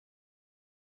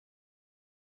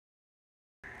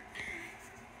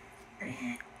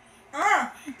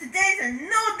Today's a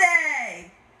new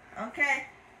day! Okay?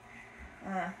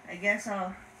 I guess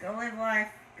I'll go live life,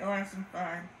 go have some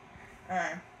fun.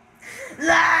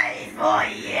 Life! Oh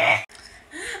yeah!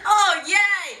 Oh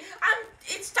yay!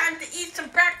 It's time to eat some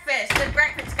breakfast. The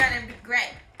breakfast's gonna be great.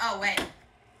 Oh wait.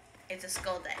 It's a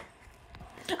school day.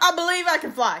 I believe I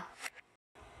can fly.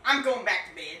 I'm going back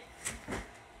to bed.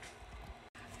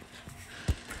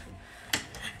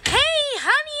 Hey,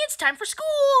 honey, it's time for school.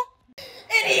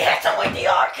 And he hits him with the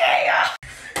RKO.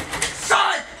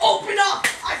 Son, open up!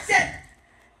 I said.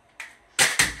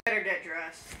 Better get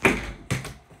dressed.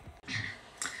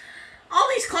 All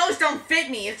these clothes don't fit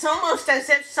me. It's almost as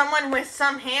if someone with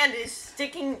some hand is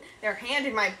sticking their hand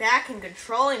in my back and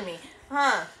controlling me.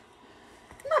 Huh.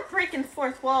 I'm not breaking the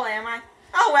fourth wall, am I?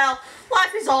 Oh well,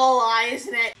 life is all a lie,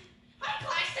 isn't it? Hi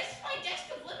class, this is my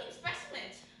desk of living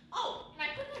specimens. Oh, and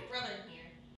I put my brother in here.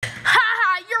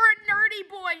 Haha, you're a nerdy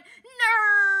boy.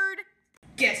 Nerd.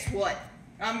 Guess what?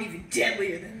 I'm even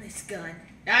deadlier than this gun.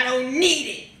 I don't need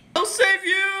it. I'll save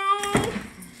you!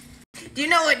 Do you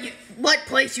know what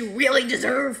place you really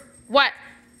deserve? What?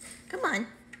 Come on,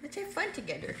 let's have fun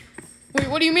together. Wait,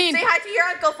 what do you mean? Say hi to your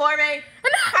uncle for me.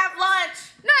 No. Have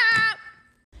lunch. No.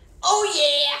 Oh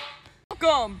yeah!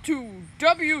 Welcome to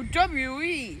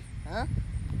WWE. Huh?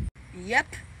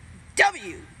 Yep.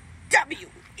 WWE.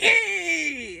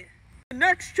 The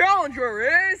next challenger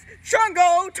is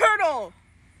Chungo Turtle.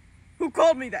 Who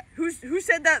called me that? Who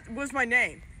said that was my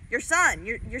name? Your son.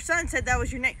 Your son said that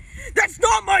was your name. That's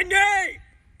not my name!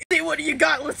 See what you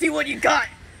got. Let's see what you got.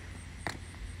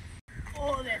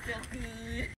 Oh, that felt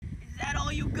good. Is that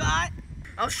all you got?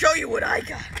 I'll show you what I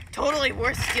got. Totally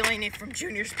worth stealing it from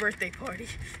Junior's birthday party.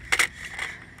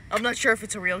 I'm not sure if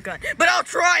it's a real gun, but I'll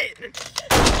try it.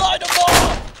 Fly the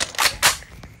ball!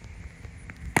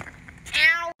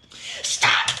 Ow!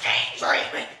 Stop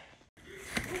daydreaming!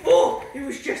 Oh, it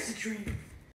was just a dream.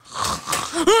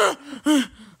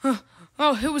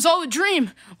 Oh, it was all a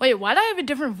dream. Wait, why do I have a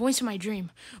different voice in my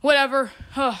dream? Whatever.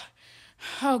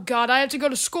 Oh, God, I have to go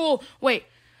to school. Wait,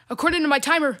 according to my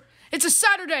timer, it's a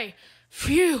Saturday.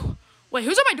 Phew. Wait,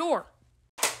 who's at my door?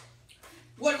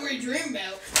 What were you dreaming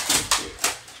about?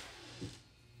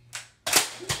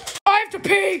 I have to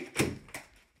pee.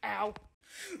 Ow.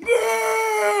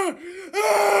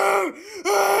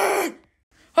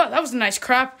 Oh, that was a nice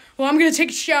crap. Well, I'm gonna take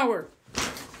a shower.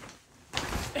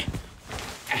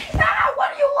 Ah,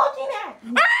 what are you looking at?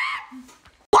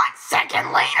 1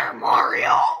 second later,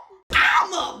 Mario.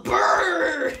 I'm a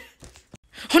bird.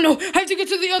 Oh no, I have to get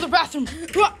to the other bathroom.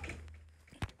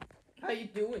 How you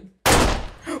doing?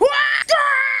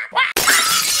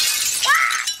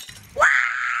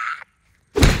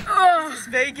 This is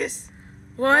Vegas.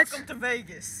 What? Welcome to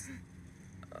Vegas.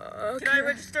 Okay. Can I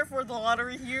register for the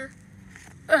lottery here?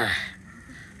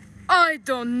 I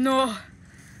don't know.